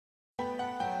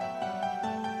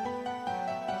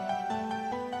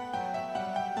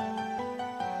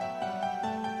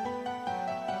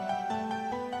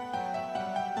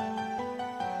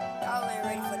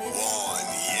ready for this? One,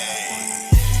 yeah.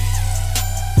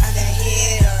 I got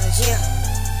hitters, yeah,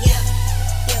 yeah,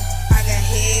 yeah. I got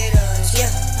hitters,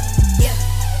 yeah, yeah,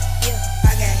 yeah.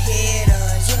 I got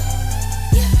hitters, yeah,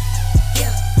 yeah,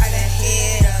 yeah. I got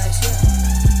hitters, yeah.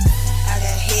 I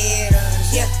got hitters,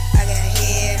 yeah. I got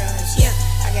hitters, yeah.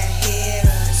 I got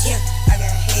hitters, yeah. I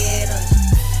got hitters.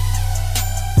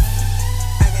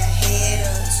 I got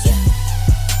hitters, yeah.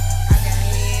 I got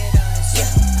hitters,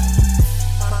 yeah.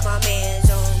 My man's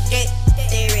on deck,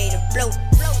 they ready to blow.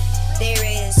 They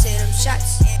ready to send them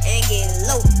shots and get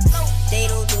low. They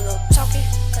don't do no talking,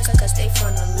 cause they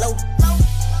from the low.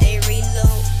 They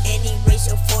reload and erase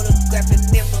your photographic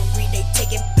memory. They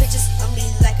taking pictures of me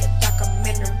like a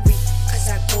documentary. Cause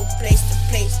I go place to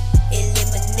place,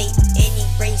 eliminate any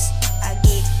race. I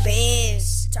get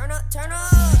bands, turn up, turn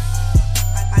up.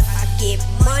 I get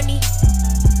money.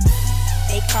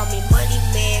 They call me Money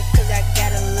Man, cause I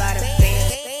got a lot of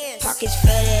bands. Pockets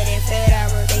fatter than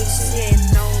Ferrari. They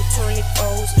sitting on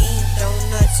 24s, eating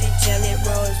donuts and jelly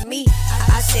rolls. Me,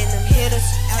 I send them hitters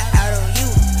out on you.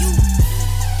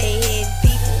 They hitting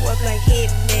people up like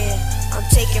hitman. I'm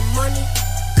taking money,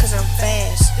 cause I'm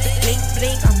fast. Blink,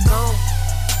 blink, I'm gone.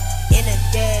 In a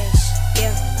dash,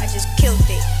 yeah, I just killed